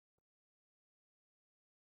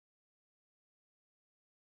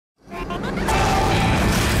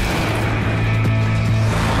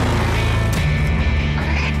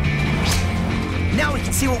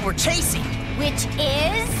we're chasing. Which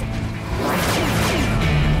is...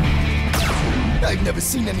 I've never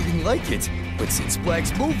seen anything like it. But since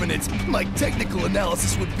Black's moving it, my technical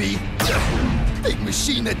analysis would be... big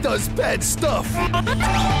machine that does bad stuff.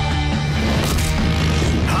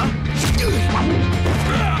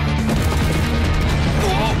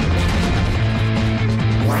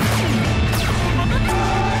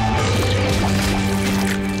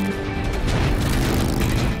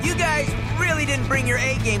 You guys really didn't bring your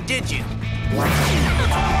A game, did you?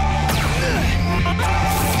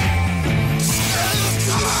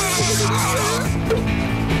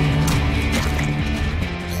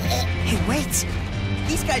 Hey, wait.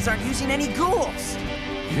 These guys aren't using any ghouls.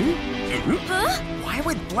 Huh? Why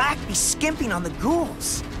would Black be skimping on the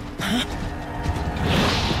ghouls?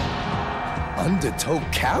 Undertow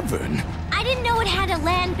Cavern? I didn't know it had a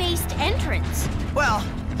land-based entrance. Well,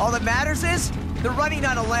 all that matters is they're running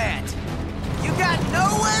out of land. You got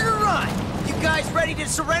nowhere to run. You guys ready to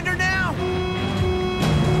surrender now?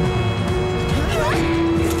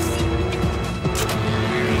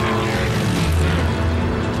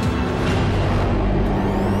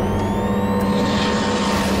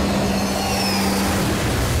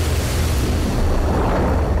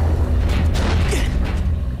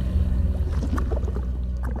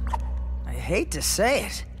 I hate to say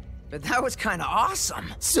it, but that was kind of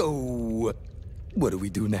awesome. So... what do we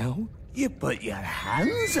do now? You put your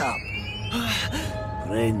hands up,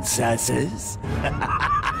 princesses.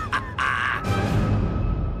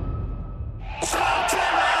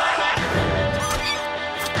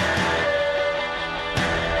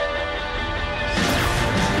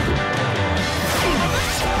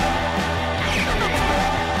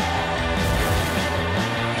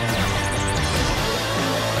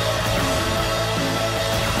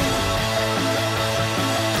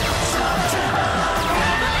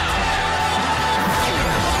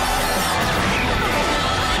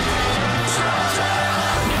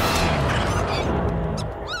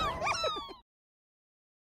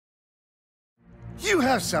 You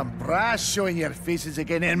have some brass showing your faces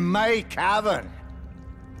again in my cavern.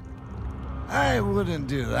 I wouldn't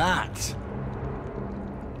do that.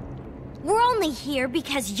 We're only here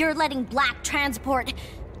because you're letting Black transport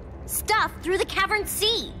stuff through the cavern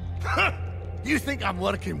sea. You think I'm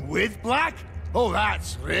working with Black? Oh,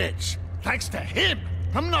 that's rich. Thanks to him,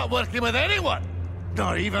 I'm not working with anyone.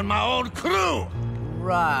 Not even my own crew.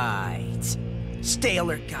 Right. Stay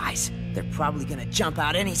alert, guys. They're probably gonna jump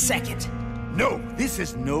out any second. No, this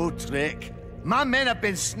is no trick. My men have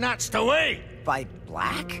been snatched away. By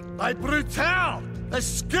Black? By Brutal, a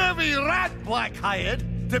scurvy rat Black hired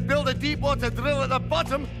to build a deep water drill at the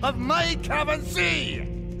bottom of my cavern sea.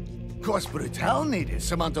 Of course, Brutal needed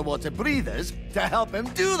some underwater breathers to help him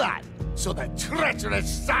do that. So the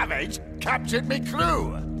treacherous savage captured me crew.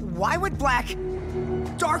 Why would Black...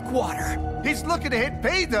 Darkwater? He's looking to hit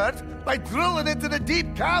pay dirt by drilling into the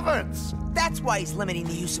deep caverns. That's why he's limiting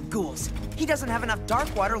the use of ghouls. He doesn't have enough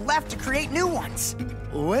Darkwater left to create new ones.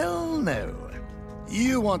 Well, no.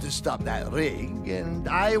 You want to stop that rig, and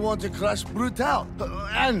I want to crush Brutal,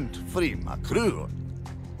 and free my crew.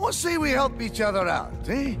 What say we help each other out,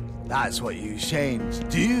 eh? That's what you Shanes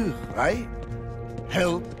do, right?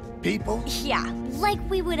 Help people? Yeah, like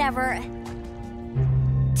we would ever...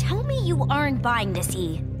 Tell me you aren't buying this,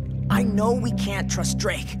 E. I know we can't trust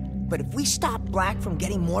Drake, but if we stop Black from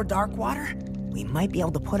getting more Darkwater, we might be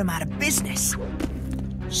able to put him out of business.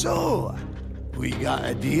 So, we got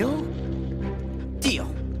a deal? Deal.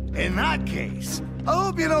 In that case, I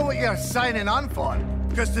hope you know what you're signing on for.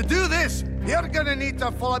 Because to do this, you're gonna need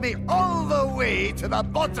to follow me all the way to the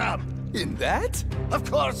bottom. In that? Of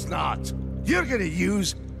course not. You're gonna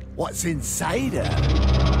use what's inside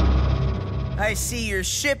her. I see your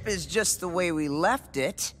ship is just the way we left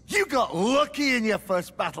it. You got lucky in your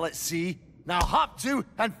first battle at sea. Now hop to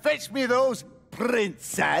and fetch me those,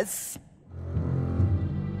 princess.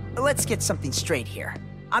 Let's get something straight here.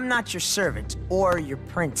 I'm not your servant or your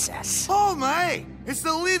princess. Oh my! It's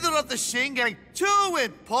the leader of the Shane gang, too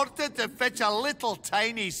important to fetch a little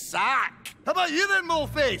tiny sack. How about you then,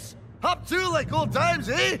 Moleface? Hop to like old times,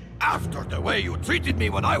 eh? After the way you treated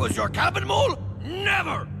me when I was your cabin mole?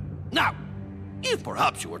 Never! Now, if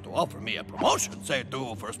perhaps you were to offer me a promotion, say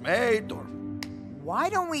to first mate, or... Why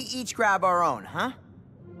don't we each grab our own, huh?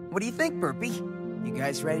 What do you think, Burpee? You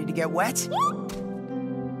guys ready to get wet?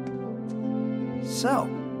 So,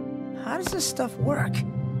 how does this stuff work?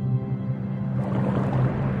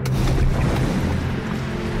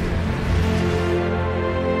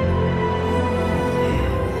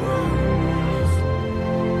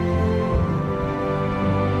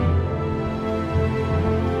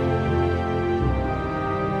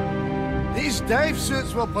 dive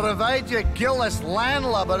suits will provide you gillless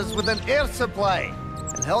landlubbers with an air supply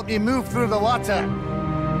and help you move through the water.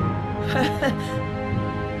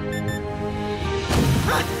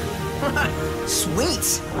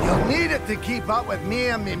 Sweet. You'll need it to keep up with me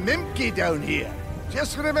and me Mimky down here.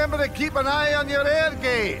 Just remember to keep an eye on your air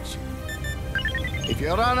gauge. If you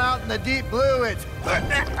run out in the deep blue, it's...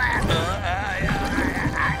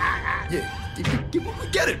 Yeah, we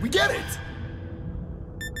get it, we get it!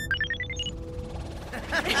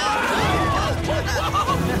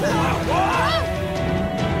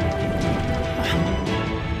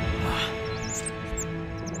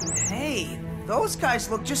 Hey, those guys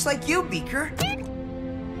look just like you, Beaker.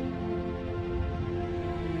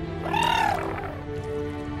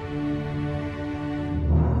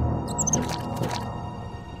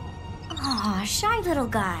 Aw, shy little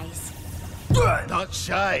guys. Not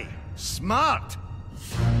shy, smart.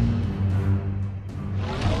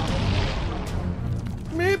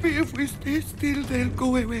 Maybe if we stay still, they'll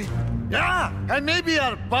go away. Yeah, and maybe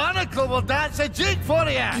our barnacle will dance a jig for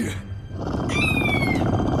you.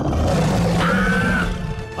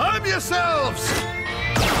 Arm yourselves!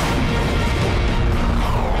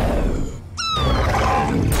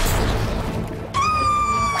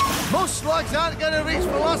 Most slugs aren't gonna reach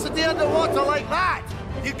velocity underwater like that.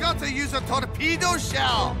 You got to use a torpedo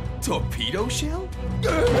shell. Torpedo shell?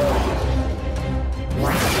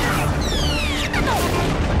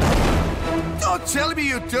 Don't tell me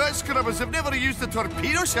you dirt scrubbers have never used a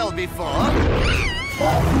torpedo shell before.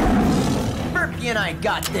 Burpee and I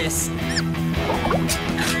got this.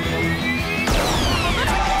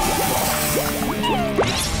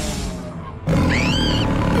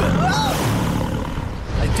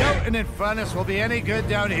 I doubt an Infernus will be any good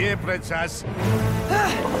down here, Princess.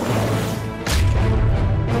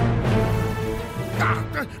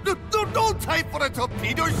 No time for a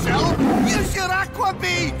torpedo shell! Use your aqua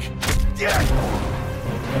beak!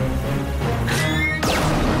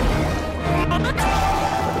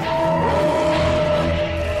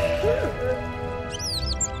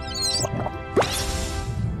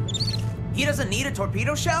 He doesn't need a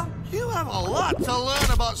torpedo shell? You have a lot to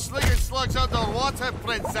learn about slinging slugs underwater,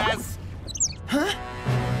 Princess. Huh?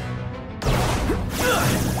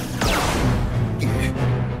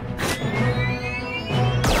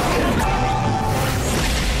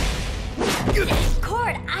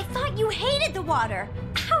 Cord, I thought you hated the water.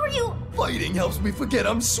 How are you? Fighting helps me forget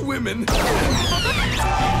I'm swimming.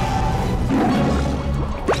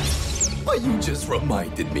 But you just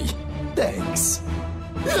reminded me. Thanks.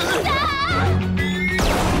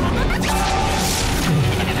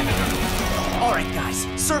 All right, guys,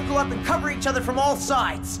 circle up and cover each other from all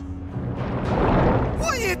sides.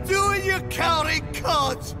 What are you doing, you cowardly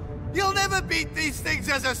cods? You'll never beat these things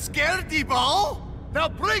as a scaredy ball. Now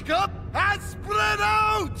break up and spread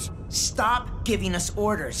out! Stop giving us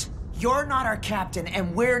orders. You're not our captain,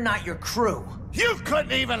 and we're not your crew. You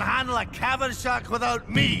couldn't even handle a cavern shark without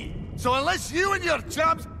me. So unless you and your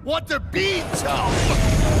chums want to be tough...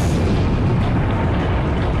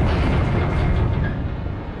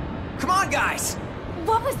 Come on, guys!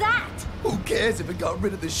 What was that? Who cares if it got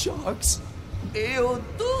rid of the sharks? You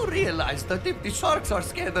do realize that if the sharks are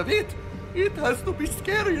scared of it, it has to be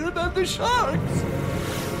scarier than the sharks.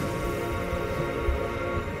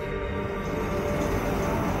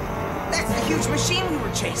 That's the huge machine we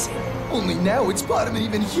were chasing. Only now it's part of an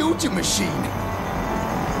even huger machine.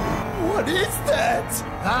 What is that?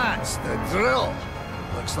 That's the drill.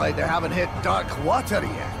 Looks like they haven't hit dark water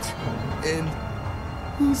yet. And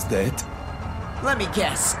who's that? Let me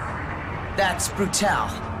guess. That's Brutal.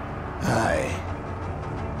 Aye.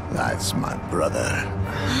 That's my brother.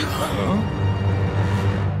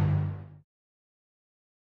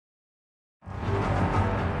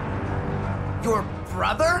 Your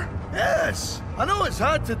brother? Yes. I know it's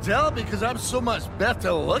hard to tell because I'm so much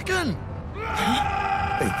better looking.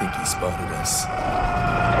 I think he spotted us.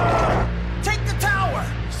 Take the tower!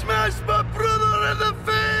 Smash my brother in the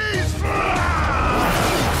face!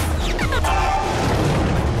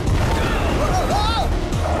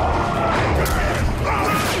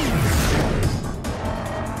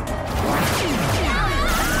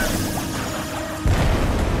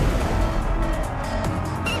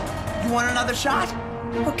 You want another shot?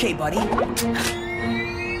 Okay, buddy.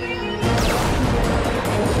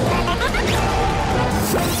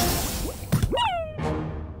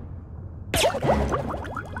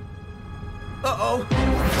 Uh-oh.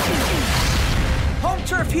 Home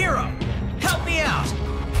turf hero, help me out.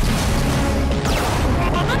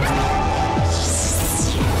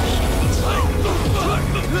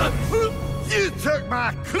 You took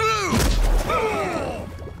my crew!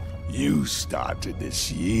 You started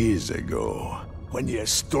this years ago, when you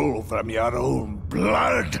stole from your own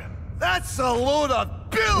blood. That's a load of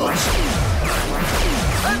bilge!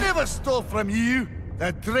 I never stole from you.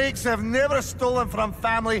 The Drakes have never stolen from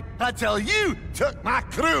family until you took my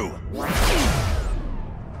crew.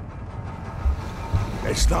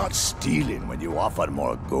 It's not stealing when you offer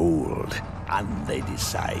more gold, and they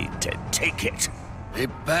decide to take it. He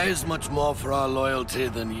pays much more for our loyalty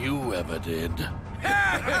than you ever did.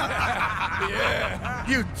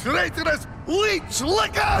 You traitorous leech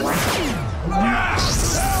lickers!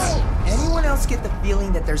 Anyone else get the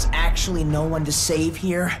feeling that there's actually no one to save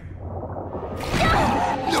here?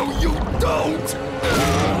 No, you don't!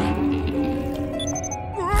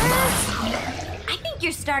 I think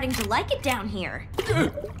you're starting to like it down here.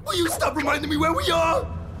 Will you stop reminding me where we are?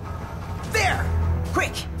 There!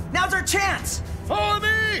 Quick! Now's our chance! Follow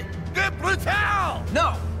me! Get brutal!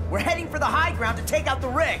 No! We're heading for the high ground to take out the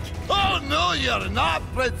rig! Oh, no, you're not,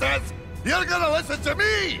 Princess! You're gonna listen to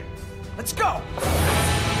me! Let's go!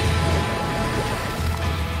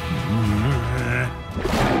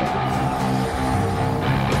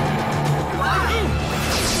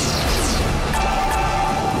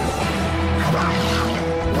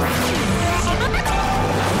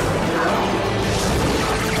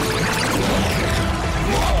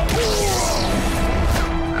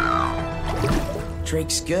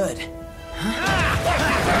 Drake's good.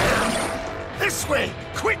 This way,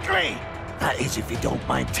 quickly! That is if you don't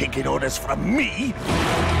mind taking orders from me.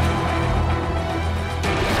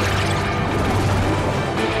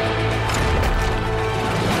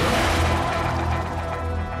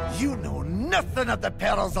 You know nothing of the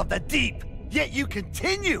perils of the deep, yet you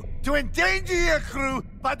continue to endanger your crew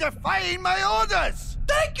by defying my orders!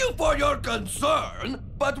 Thank you for your concern,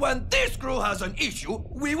 but when this crew has an issue,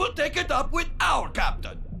 we will take it up with our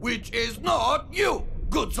captain, which is not you,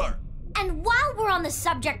 good sir. And while we're on the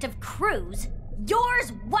subject of crews,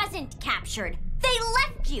 yours wasn't captured. They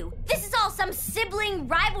left you. This is all some sibling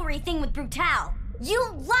rivalry thing with Brutal.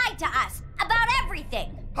 You lied to us about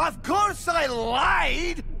everything. Of course I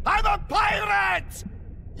lied! I'm a pirate!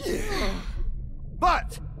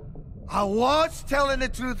 But I was telling the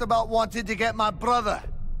truth about wanting to get my brother.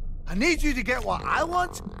 I need you to get what I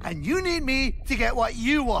want, and you need me to get what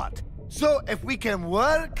you want. So if we can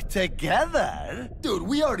work together... Dude,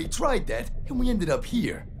 we already tried that, and we ended up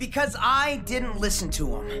here. Because I didn't listen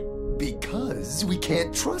to him. Because we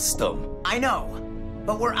can't trust them. I know,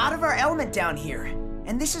 but we're out of our element down here.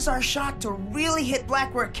 And this is our shot to really hit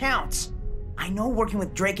Black where it counts. I know working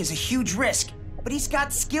with Drake is a huge risk, but he's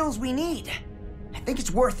got skills we need. I think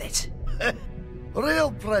it's worth it.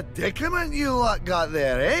 Real predicament you lot got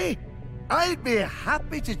there, eh? I'd be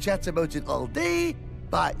happy to chat about it all day,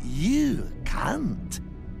 but you can't.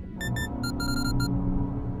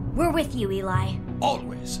 We're with you, Eli.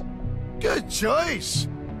 Always. Good choice,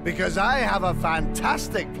 because I have a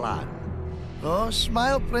fantastic plan. Oh,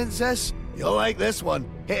 smile, Princess. You'll like this one.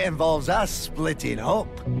 It involves us splitting up.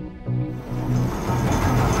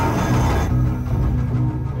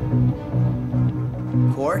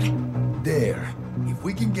 Cord? There. If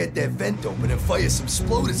we can get that vent open and fire some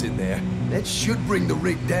sploders in there, that should bring the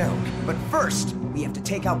rig down. But first, we have to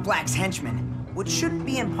take out Black's henchmen, which shouldn't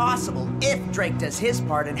be impossible if Drake does his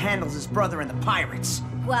part and handles his brother and the pirates.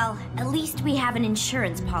 Well, at least we have an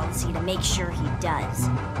insurance policy to make sure he does.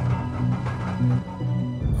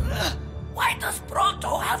 Why does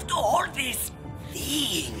Proto have to hold this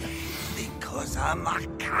thing? Because I'm a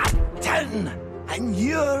captain, and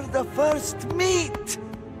you're the first mate.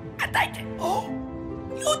 And I did. Oh,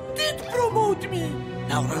 you did promote me.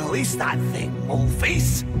 Now release that thing,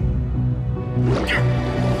 moleface.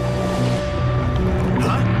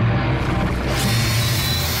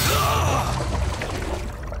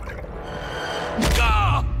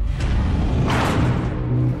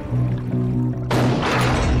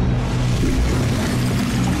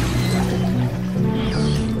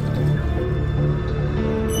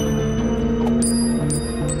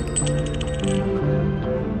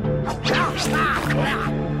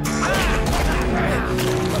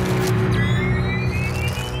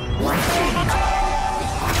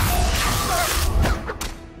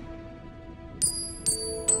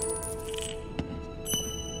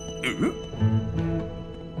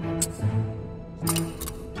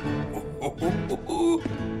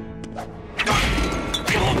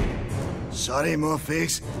 Sorry,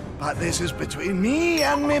 Moleface, but this is between me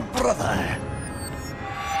and my brother.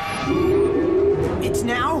 It's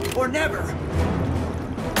now or never.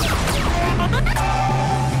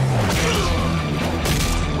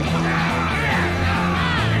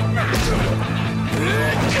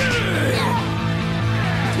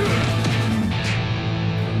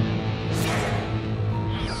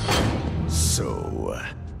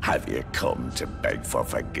 have you come to beg for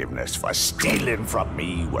forgiveness for stealing from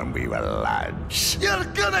me when we were lads? You're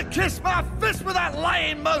gonna kiss my fist with that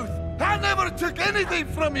lying mouth! I never took anything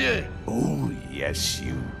from you! Oh, yes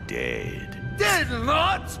you did. Did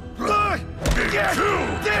not! Did not!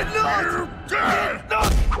 Did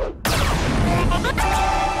not!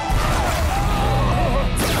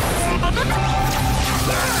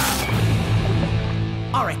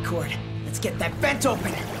 All right, Cord. Let's get that vent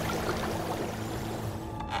open.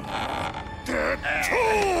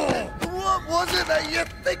 What was it that you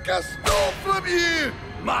think I stole from you?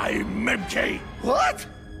 My Mimkey. What?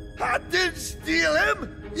 I didn't steal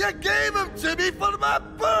him. You gave him to me for my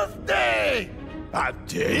birthday. I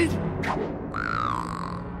did?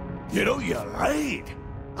 You know, you're right.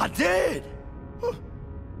 I did.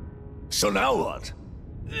 So now what?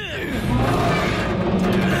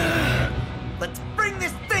 Let's bring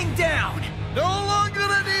this thing down. No longer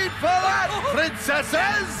a need for that,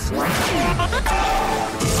 princesses!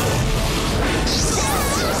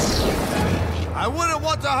 I wouldn't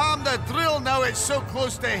want to harm the drill now it's so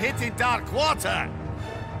close to hitting dark water.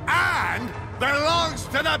 And belongs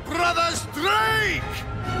to the Brothers Drake!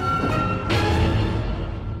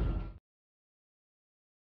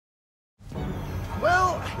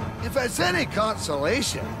 Well, if it's any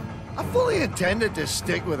consolation, I fully intended to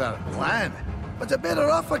stick with our plan, but a better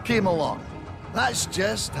offer came along. That's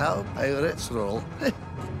just how pirates roll.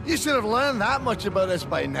 You should have learned that much about us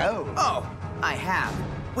by now. Oh, I have.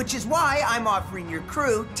 Which is why I'm offering your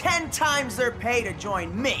crew 10 times their pay to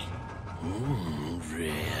join me.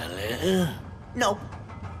 Really? Nope.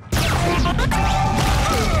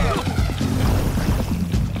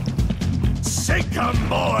 Sink 'em,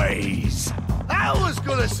 boys! I was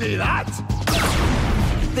gonna say that!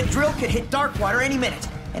 The drill could hit Darkwater any minute,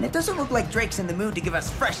 and it doesn't look like Drake's in the mood to give us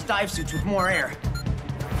fresh dive suits with more air.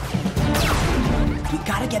 We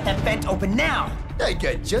gotta get that vent open now! I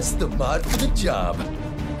got just the mod for the job.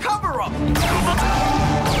 Cover up!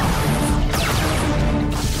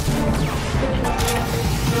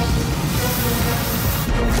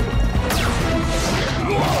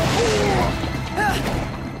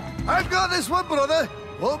 I've got this one, brother.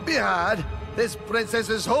 Won't be hard. This princess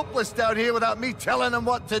is hopeless down here without me telling him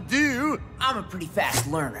what to do. I'm a pretty fast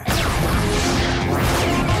learner.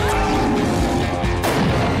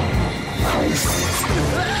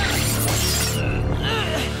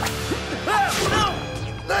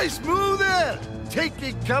 Nice move there!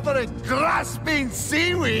 Taking cover and grasping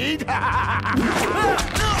seaweed!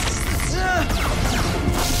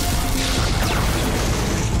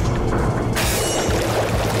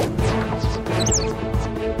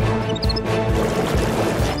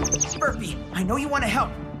 Burpee, I know you want to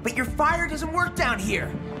help, but your fire doesn't work down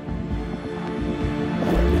here.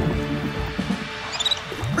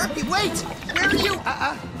 Burpee, wait! Where are you?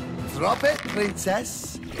 Drop it,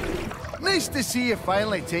 princess. Nice to see you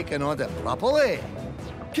finally taking on it properly.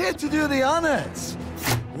 Care to do the honors?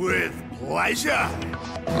 With pleasure.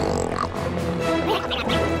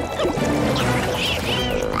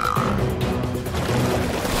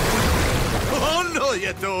 Oh, no,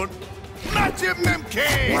 you don't. Not your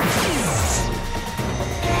Mimkey!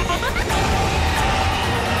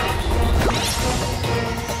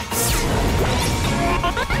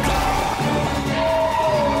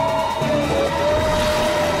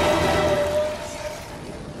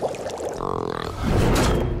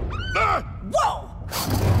 Whoa!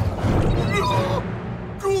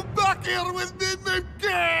 Go back here with me,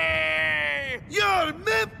 Mimkey! Your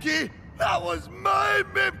Mimkey? That was my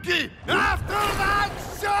Mimkey! After that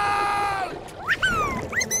shark!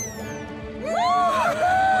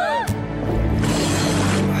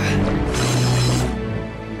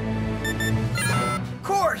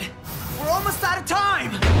 Cord, we're almost out of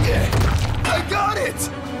time! Yeah, I got it!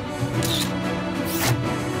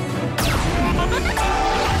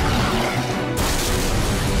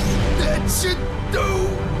 That should do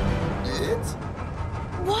it.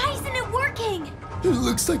 Why isn't it working? It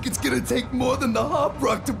looks like it's gonna take more than the hop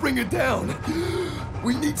rock to bring it down.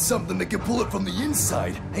 We need something that can pull it from the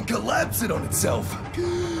inside and collapse it on itself.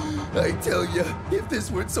 I tell you, if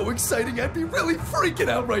this weren't so exciting, I'd be really freaking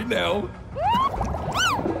out right now.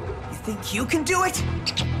 You think you can do it?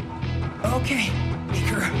 Okay,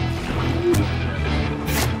 Maker.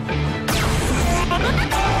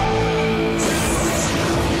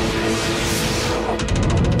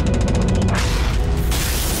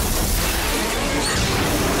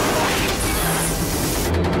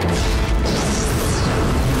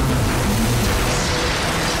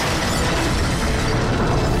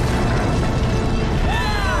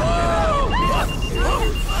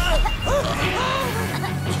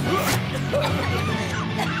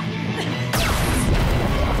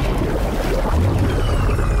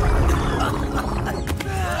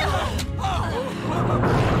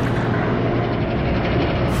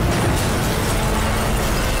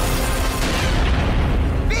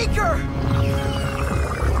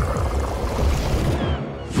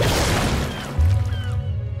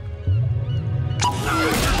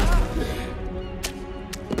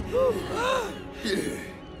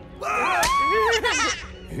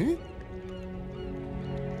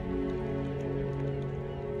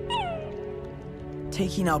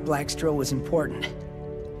 Taking out Black's drill was important,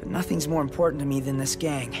 but nothing's more important to me than this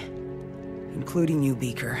gang. Including you,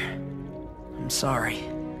 Beaker. I'm sorry.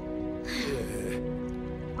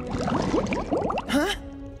 Huh?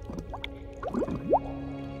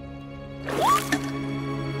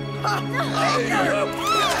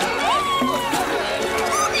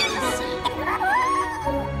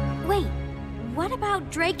 Wait, what about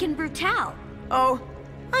Drake and Brutal? Oh,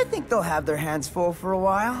 I think they'll have their hands full for a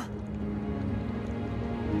while.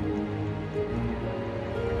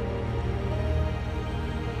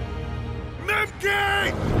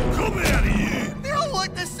 Memke! Come here, you! They all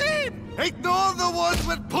look the same! Ignore the ones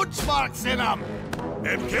with punch marks in them!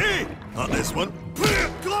 MK! Not this one.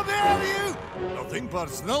 Come here, you! Nothing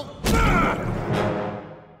personal.